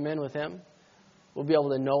 amen, with Him. We'll be able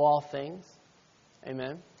to know all things,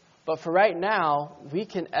 amen. But for right now, we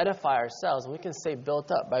can edify ourselves and we can stay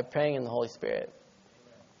built up by praying in the Holy Spirit.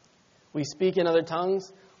 We speak in other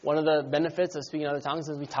tongues. One of the benefits of speaking in other tongues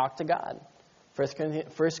is we talk to God. 1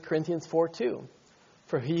 Corinthians 4:2.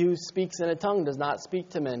 For he who speaks in a tongue does not speak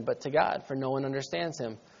to men, but to God, for no one understands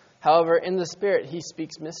him. However, in the Spirit, he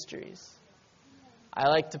speaks mysteries. I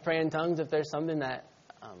like to pray in tongues if there's something that,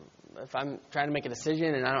 if I'm trying to make a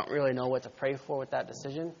decision and I don't really know what to pray for with that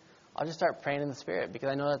decision, I'll just start praying in the Spirit, because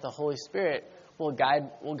I know that the Holy Spirit will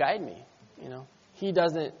guide me. You know, He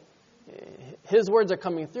doesn't. His words are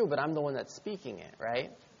coming through, but I'm the one that's speaking it,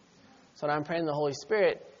 right? So when I'm praying in the Holy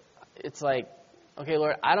Spirit, it's like, okay,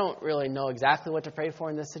 Lord, I don't really know exactly what to pray for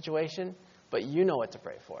in this situation, but you know what to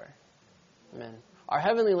pray for. Amen. Our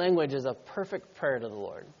heavenly language is a perfect prayer to the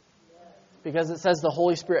Lord, because it says the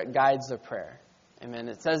Holy Spirit guides the prayer. Amen.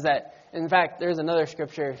 It says that, in fact, there's another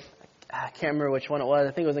scripture, I can't remember which one it was,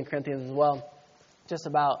 I think it was in Corinthians as well, just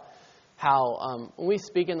about how when we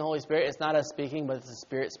speak in the Holy Spirit, it's not us speaking, but it's the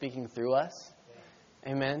Spirit speaking through us.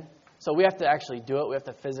 Amen. So we have to actually do it. We have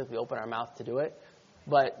to physically open our mouth to do it.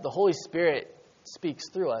 But the Holy Spirit speaks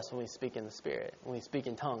through us when we speak in the Spirit, when we speak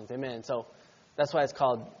in tongues. Amen. So that's why it's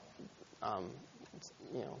called,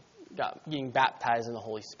 getting baptized in the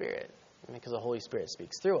Holy Spirit, because the Holy Spirit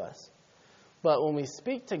speaks through us. But when we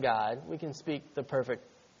speak to God, we can speak the perfect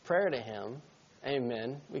prayer to Him.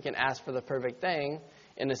 Amen. We can ask for the perfect thing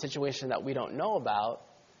in a situation that we don't know about,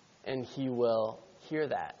 and He will hear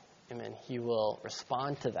that. Amen. He will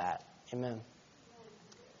respond to that. Amen.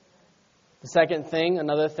 The second thing,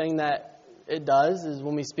 another thing that it does is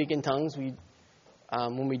when we speak in tongues,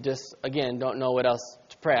 when we just, again, don't know what else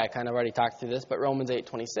to pray. I kind of already talked through this, but Romans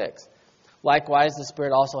 8:26. Likewise, the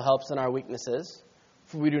Spirit also helps in our weaknesses.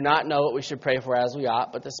 For we do not know what we should pray for as we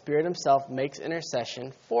ought, but the Spirit Himself makes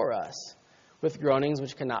intercession for us with groanings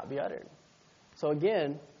which cannot be uttered. So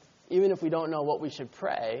again, even if we don't know what we should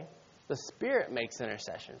pray, the Spirit makes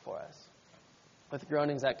intercession for us with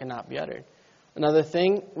groanings that cannot be uttered. Another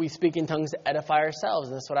thing, we speak in tongues to edify ourselves,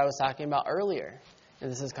 and this is what I was talking about earlier.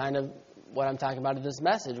 And this is kind of what I'm talking about in this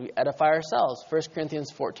message. We edify ourselves. 1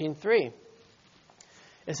 Corinthians 14:3.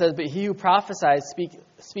 It says, but he who prophesies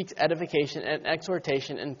speaks edification and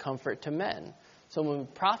exhortation and comfort to men. So when we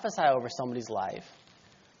prophesy over somebody's life,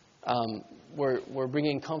 we're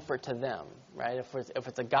bringing comfort to them, right? If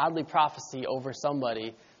it's a godly prophecy over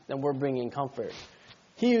somebody, then we're bringing comfort.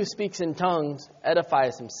 He who speaks in tongues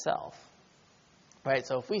edifies himself, right?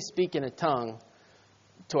 So if we speak in a tongue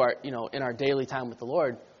to our, in our daily time with the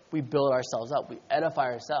Lord, we build ourselves up. We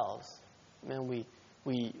edify ourselves. Man, we're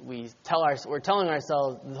telling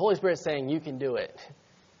ourselves, the Holy Spirit is saying, you can do it.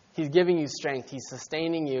 He's giving you strength. He's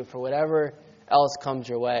sustaining you for whatever else comes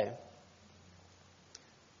your way.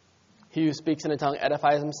 He who speaks in a tongue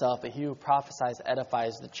edifies himself, but he who prophesies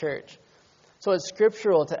edifies the church. So it's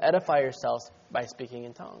scriptural to edify yourselves by speaking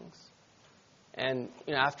in tongues. And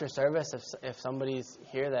after service, if somebody's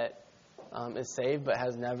here that is saved but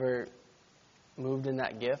has never moved in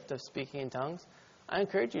that gift of speaking in tongues, I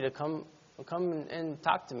encourage you to come and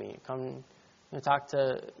talk to me. Come and talk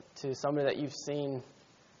to somebody that you've seen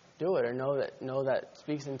do it or know that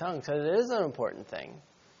speaks in tongues, because it is an important thing.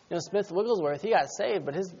 Smith Wigglesworth, he got saved,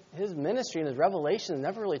 but his ministry and his revelation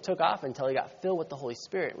never really took off until he got filled with the Holy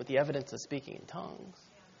Spirit, with the evidence of speaking in tongues.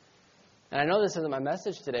 And I know this isn't my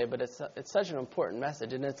message today, but it's such an important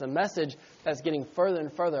message, and it's a message that's getting further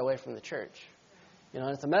and further away from the church. And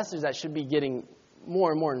it's a message that should be getting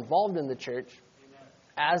more and more involved in the church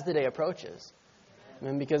as the day approaches.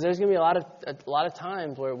 Because there's going to be a lot of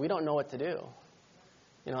times where we don't know what to do.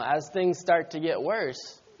 As things start to get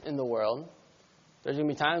worse in the world, there's going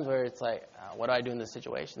to be times where it's like, what do I do in this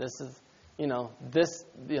situation? This is,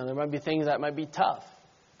 there might be things that might be tough.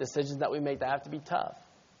 Decisions that we make that have to be tough.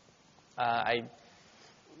 I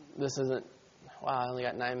only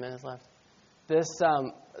got 9 minutes left.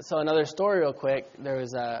 So another story real quick. There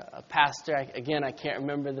was a pastor, I can't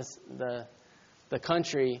remember the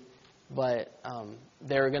country, but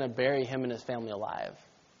they were going to bury him and his family alive.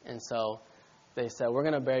 And so they said, we're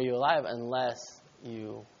going to bury you alive unless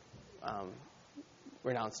you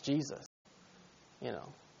renounce Jesus.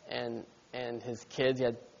 And his kids, he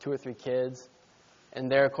had 2 or 3 kids, and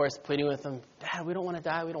they're, of course, pleading with him, Dad, we don't want to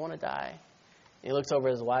die, we don't want to die. And he looks over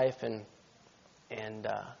at his wife, and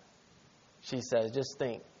she says, just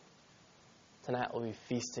think, tonight we'll be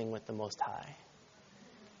feasting with the Most High.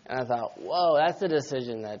 And I thought, whoa, that's a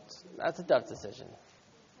decision, that's a tough decision.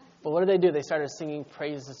 But what did? They started singing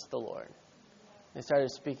praises to the Lord. They started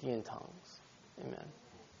speaking in tongues. Amen.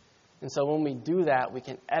 And so when we do that, we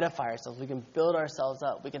can edify ourselves. We can build ourselves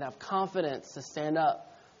up. We can have confidence to stand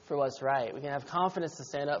up for what's right. We can have confidence to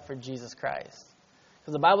stand up for Jesus Christ.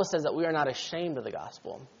 Because the Bible says that we are not ashamed of the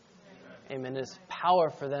gospel. Amen. It is power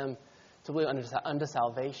for them to believe unto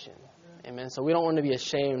salvation. Amen. So we don't want to be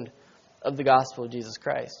ashamed of the gospel of Jesus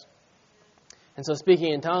Christ. And so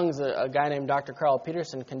speaking in tongues, a guy named Dr. Carl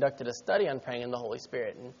Peterson conducted a study on praying in the Holy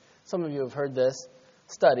Spirit. And some of you have heard this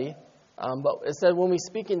study. But it said when we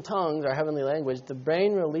speak in tongues, our heavenly language, the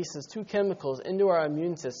brain releases 2 chemicals into our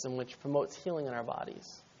immune system, which promotes healing in our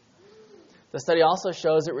bodies. The study also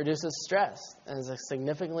shows it reduces stress and is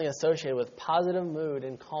significantly associated with positive mood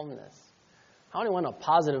and calmness. How many want a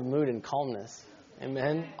positive mood and calmness?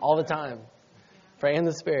 Amen? All the time. Pray in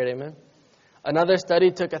the Spirit. Amen? Another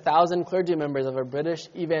study took 1,000 clergy members of a British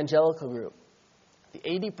evangelical group. The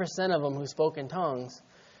 80% of them who spoke in tongues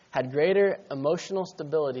had greater emotional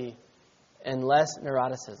stability and less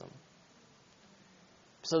neuroticism.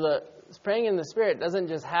 So the praying in the Spirit doesn't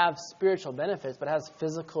just have spiritual benefits, but has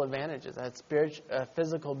physical advantages. It has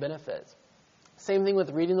physical benefits. Same thing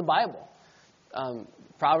with reading the Bible.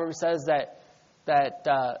 Proverbs says that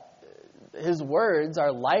His words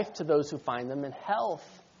are life to those who find them and health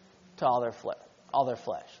to all their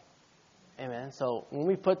flesh. Amen. So when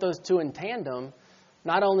we put those two in tandem,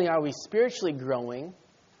 not only are we spiritually growing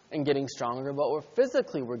and getting stronger, but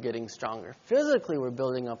we're getting stronger. Physically, we're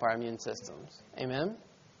building up our immune systems. Amen.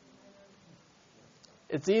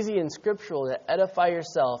 It's easy and scriptural to edify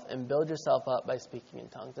yourself and build yourself up by speaking in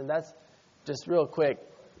tongues. And that's just real quick.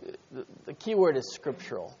 The key word is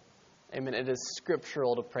scriptural. Amen. It is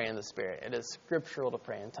scriptural to pray in the Spirit. It is scriptural to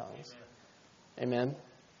pray in tongues. Amen.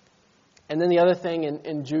 And then the other thing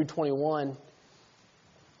in Jude 21.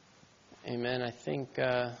 Amen. I think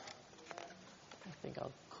I'll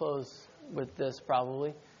close with this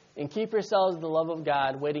probably. And keep yourselves in the love of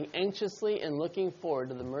God, waiting anxiously and looking forward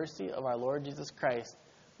to the mercy of our Lord Jesus Christ,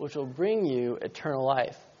 which will bring you eternal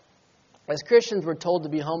life. As Christians, we're told to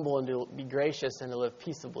be humble and to be gracious and to live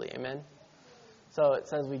peaceably. Amen. So it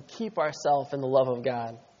says we keep ourselves in the love of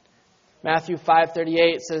God. Matthew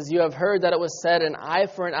 5:38 says, "You have heard that it was said, an eye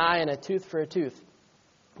for an eye and a tooth for a tooth.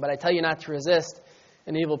 But I tell you not to resist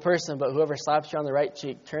an evil person, but whoever slaps you on the right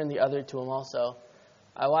cheek, turn the other to him also."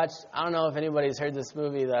 I don't know if anybody's heard this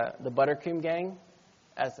movie, the Buttercream Gang.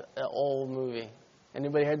 That's an old movie.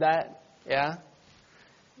 Anybody heard that? Yeah?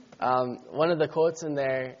 One of the quotes in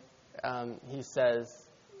there, he says,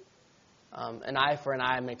 an eye for an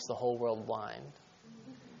eye makes the whole world blind.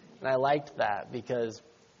 And I liked that because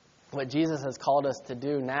what Jesus has called us to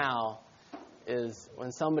do now is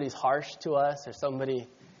when somebody's harsh to us or somebody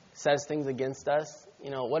says things against us,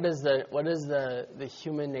 what is the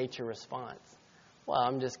human nature response? Well,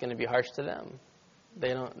 I'm just going to be harsh to them.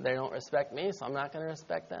 They don't respect me, so I'm not going to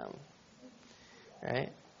respect them.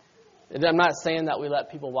 Right? I'm not saying that we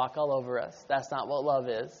let people walk all over us. That's not what love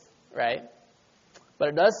is, right? But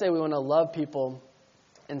it does say we want to love people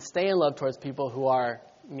and stay in love towards people who are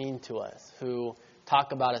mean to us, who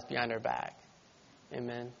talk about us behind our back.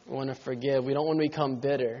 Amen. We want to forgive. We don't want to become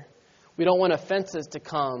bitter. We don't want offenses to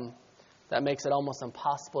come that makes it almost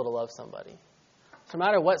impossible to love somebody. So no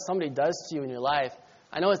matter what somebody does to you in your life,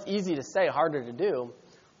 I know it's easy to say, harder to do,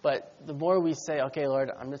 but the more we say, okay, Lord,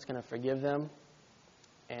 I'm just going to forgive them,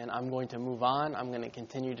 and I'm going to move on. I'm going to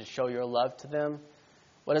continue to show your love to them.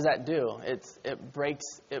 What does that do? It breaks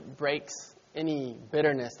any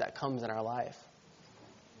bitterness that comes in our life.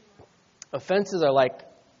 Offenses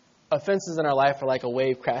in our life are like a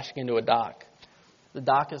wave crashing into a dock. The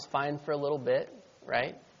dock is fine for a little bit,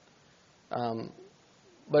 right?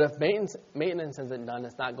 But if maintenance isn't done,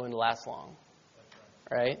 it's not going to last long,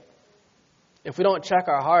 right? If we don't check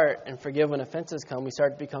our heart and forgive when offenses come, we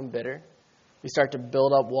start to become bitter. We start to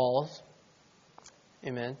build up walls.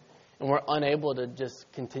 Amen. And we're unable to just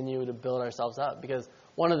continue to build ourselves up. Because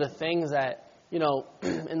one of the things that,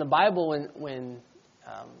 in the Bible, when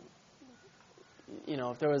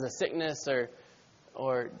if there was a sickness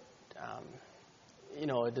or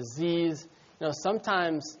a disease,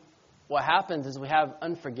 sometimes what happens is we have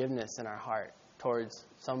unforgiveness in our heart towards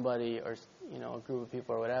somebody or, a group of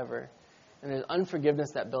people or whatever. And there's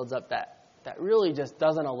unforgiveness that builds up that really just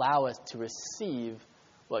doesn't allow us to receive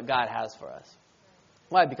what God has for us.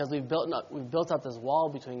 Why? Because we've built up this wall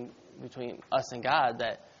between us and God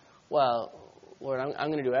that, well, Lord,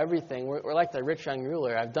 I'm going to do everything. We're like the rich young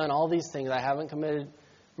ruler. I've done all these things. I haven't committed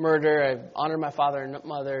murder. I've honored my father and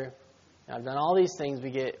mother. I've done all these things.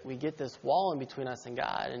 We get this wall in between us and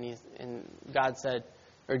God. And God said,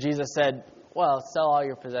 or Jesus said, well, sell all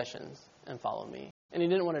your possessions and follow me. And he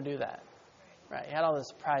didn't want to do that. Right? He had all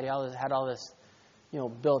this pride. He had all this,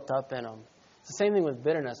 built up in him. It's the same thing with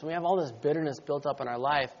bitterness. When we have all this bitterness built up in our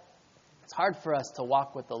life, it's hard for us to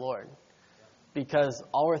walk with the Lord. Because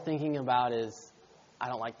all we're thinking about is, I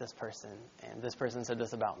don't like this person, and this person said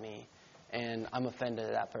this about me, and I'm offended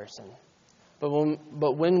at that person. But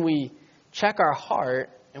when we check our heart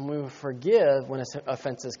and we forgive when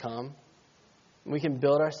offenses come, we can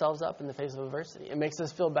build ourselves up in the face of adversity. It makes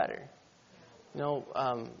us feel better.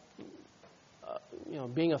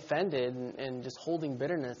 being offended and just holding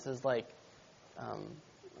bitterness is like,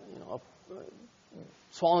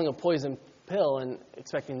 swallowing a poison pill and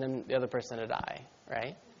expecting the other person to die,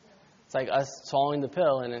 right? It's like us swallowing the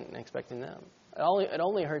pill and expecting them. It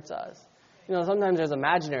only hurts us. Sometimes there's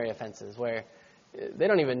imaginary offenses where they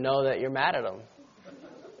don't even know that you're mad at them,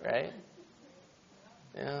 right?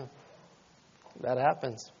 Yeah, that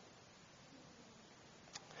happens.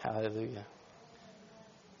 Hallelujah.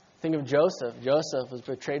 Think of Joseph. Joseph was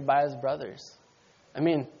betrayed by his brothers.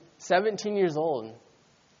 17 years old,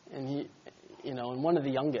 and he, and one of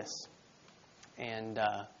the youngest. And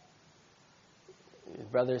his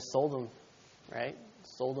brothers sold him, right?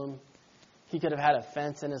 Sold him. He could have had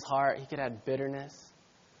offense in his heart. He could have had bitterness.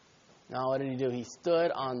 No, what did he do? He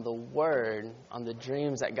stood on the word, on the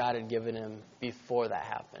dreams that God had given him before that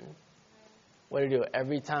happened. What did he do?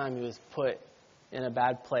 Every time he was put in a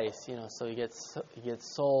bad place, so he gets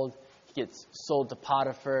sold. He gets sold to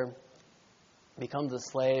Potiphar, becomes a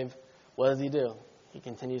slave. What does he do? He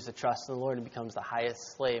continues to trust in the Lord and becomes the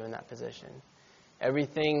highest slave in that position.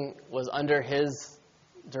 Everything was under his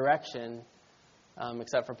direction,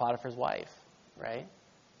 except for Potiphar's wife, right?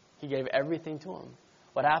 He gave everything to him.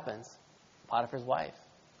 What happens? Potiphar's wife,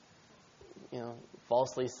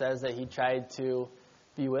 falsely says that he tried to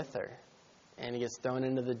be with her, and he gets thrown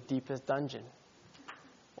into the deepest dungeon.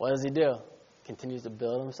 What does he do? Continues to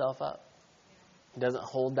build himself up. He doesn't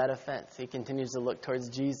hold that offense. He continues to look towards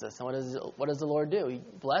Jesus. And what does the Lord do? He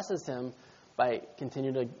blesses him by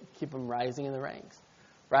continuing to keep him rising in the ranks.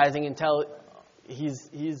 Rising until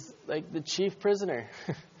he's like the chief prisoner.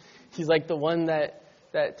 He's like the one that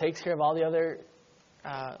takes care of all the other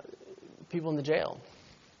people in the jail.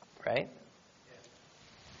 Right?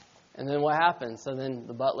 And then what happens? So then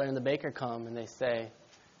the butler and the baker come and they say,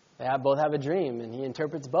 both have a dream. And he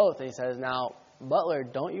interprets both. And he says, now, butler,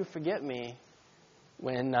 don't you forget me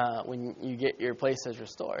when you get your places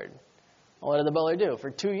restored. Well, what did the butler do? For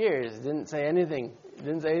 2 years, didn't say anything.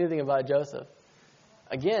 Didn't say anything about Joseph.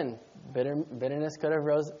 Again, bitterness could have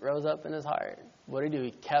rose up in his heart. What did he do?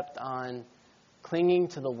 He kept on clinging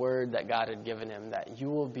to the word that God had given him, that you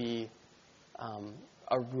will be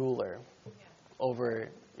a ruler over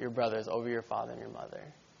your brothers, over your father and your mother.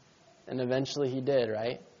 And eventually he did,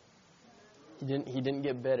 right? He didn't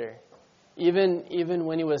get bitter. Even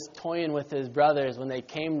when he was toying with his brothers when they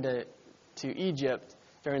came to Egypt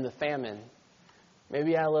during the famine,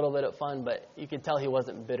 maybe he had a little bit of fun, but you could tell he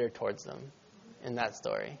wasn't bitter towards them in that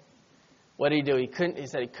story. What did he do? He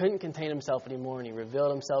said he couldn't contain himself anymore, and he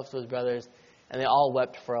revealed himself to his brothers, and they all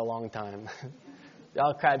wept for a long time. They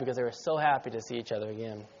all cried because they were so happy to see each other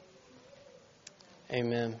again.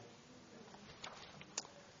 Amen.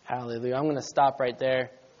 Hallelujah. I'm going to stop right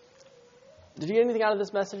there. Did you get anything out of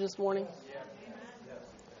this message this morning?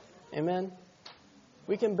 Amen.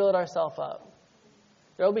 We can build ourselves up.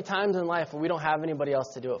 There will be times in life where we don't have anybody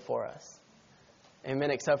else to do it for us. Amen.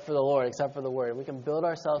 Except for the Lord, except for the Word. We can build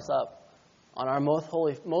ourselves up on our most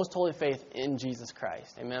holy faith in Jesus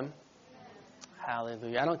Christ. Amen.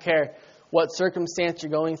 Hallelujah. I don't care what circumstance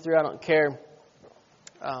you're going through. I don't care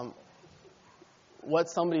what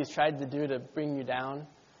somebody's tried to do to bring you down.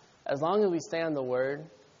 As long as we stay on the Word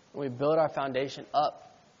and we build our foundation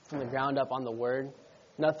up from the ground up on the Word,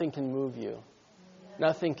 nothing can move you.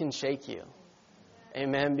 Nothing can shake you.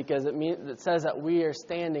 Amen. Because it says that we are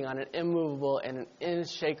standing on an immovable and an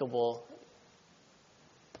unshakable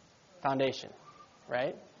foundation.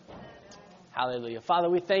 Right? Hallelujah. Father,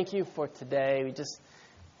 we thank you for today. We just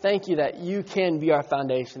thank you that you can be our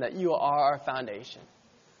foundation, that you are our foundation.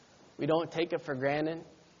 We don't take it for granted.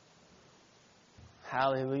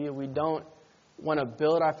 Hallelujah. We don't want to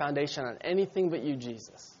build our foundation on anything but you,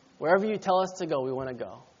 Jesus. Wherever you tell us to go, we want to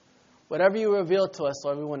go. Whatever you reveal to us,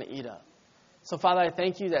 Lord, we want to eat up. So, Father, I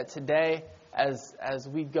thank you that today, as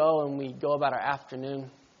we go and we go about our afternoon,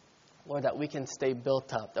 Lord, that we can stay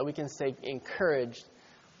built up, that we can stay encouraged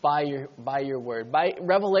by your word, by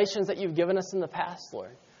revelations that you've given us in the past,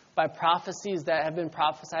 Lord, by prophecies that have been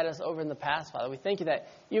prophesied us over in the past, Father. We thank you that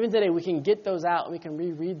even today we can get those out and we can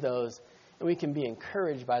reread those and we can be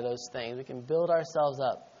encouraged by those things. We can build ourselves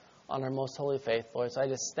up on our most holy faith, Lord. So I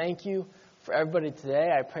just thank you for everybody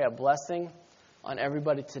today. I pray a blessing on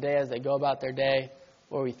everybody today as they go about their day.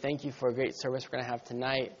 Lord, we thank you for a great service we're going to have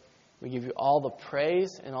tonight. We give you all the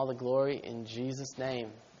praise and all the glory in Jesus'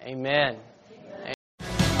 name. Amen. Amen.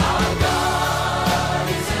 Our God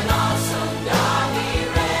is an awesome God. He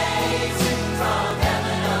reigns from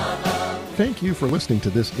heaven above. Thank you for listening to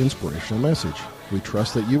this inspirational message. We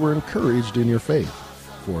trust that you were encouraged in your faith.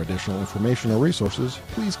 For additional information or resources,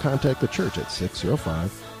 please contact the church at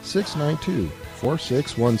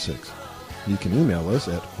 605-692-4616. You can email us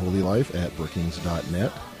at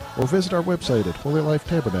holylife@brookings.net or visit our website at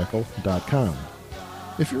holylifetabernacle.com.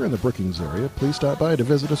 If you're in the Brookings area, please stop by to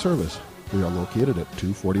visit a service. We are located at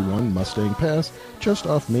 241 Mustang Pass, just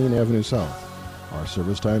off Main Avenue South. Our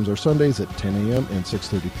service times are Sundays at 10 a.m. and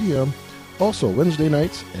 6:30 p.m., also Wednesday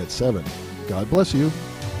nights at 7. God bless you.